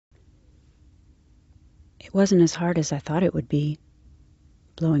It wasn't as hard as I thought it would be,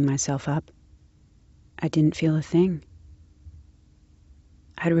 blowing myself up. I didn't feel a thing.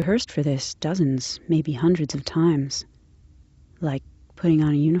 I'd rehearsed for this dozens, maybe hundreds of times. Like putting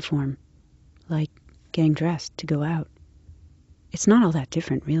on a uniform. Like getting dressed to go out. It's not all that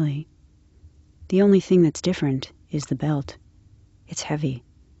different, really. The only thing that's different is the belt. It's heavy.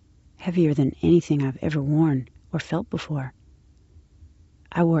 Heavier than anything I've ever worn or felt before.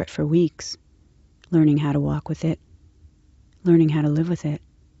 I wore it for weeks, learning how to walk with it, learning how to live with it.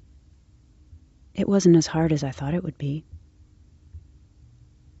 It wasn't as hard as I thought it would be.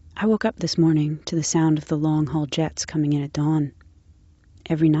 I woke up this morning to the sound of the long-haul jets coming in at dawn.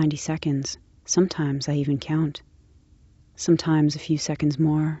 Every 90 seconds, sometimes I even count. Sometimes a few seconds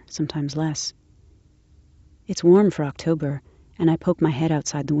more, sometimes less. It's warm for October, and I poke my head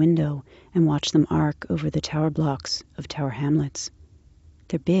outside the window and watch them arc over the tower blocks of Tower Hamlets.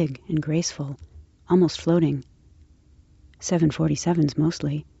 They're big and graceful, almost floating. 747s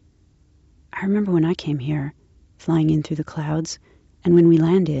mostly. I remember when I came here, flying in through the clouds, and when we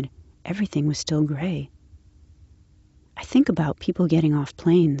landed, everything was still gray. I think about people getting off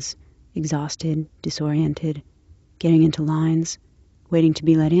planes, exhausted, disoriented, getting into lines, waiting to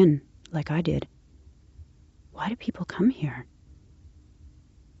be let in, like I did. Why do people come here?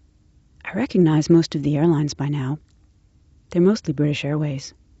 I recognize most of the airlines by now. They're mostly British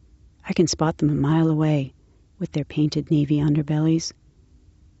Airways. I can spot them a mile away with their painted navy underbellies.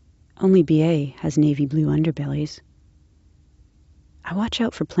 Only BA has navy blue underbellies. I watch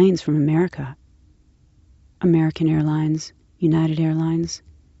out for planes from America. American Airlines, United Airlines,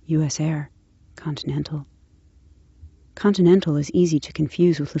 US Air, Continental. Continental is easy to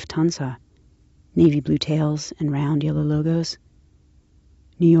confuse with Lufthansa, navy blue tails and round yellow logos.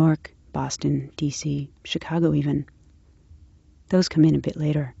 New York, Boston, DC, Chicago even. Those come in a bit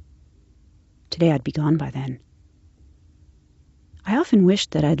later. Today I'd be gone by then. I often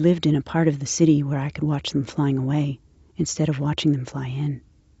wished that I'd lived in a part of the city where I could watch them flying away instead of watching them fly in.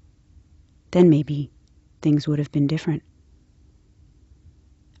 Then maybe things would have been different.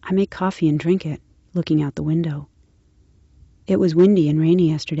 I make coffee and drink it, looking out the window. It was windy and rainy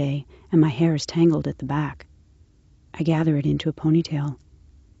yesterday, and my hair is tangled at the back. I gather it into a ponytail.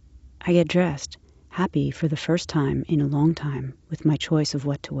 I get dressed, happy for the first time in a long time with my choice of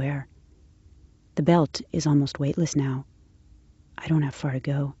what to wear. The belt is almost weightless now. I don't have far to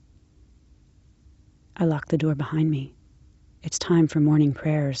go. I lock the door behind me. It's time for morning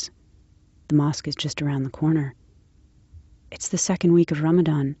prayers. The mosque is just around the corner. It's the second week of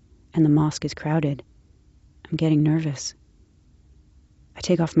Ramadan, and the mosque is crowded. I'm getting nervous. I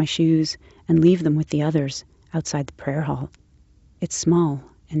take off my shoes and leave them with the others outside the prayer hall. It's small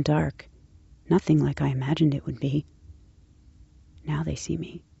and dark, nothing like I imagined it would be. Now they see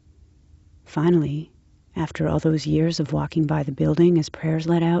me. Finally, after all those years of walking by the building as prayers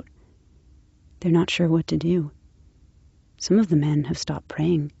let out, they're not sure what to do. Some of the men have stopped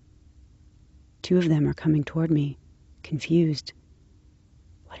praying. 2 of them are coming toward me, confused.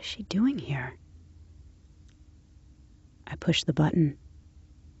 What is she doing here? I push the button.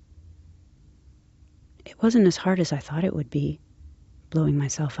 It wasn't as hard as I thought it would be, blowing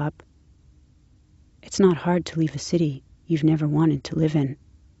myself up. It's not hard to leave a city you've never wanted to live in.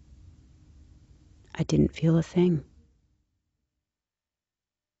 I didn't feel a thing.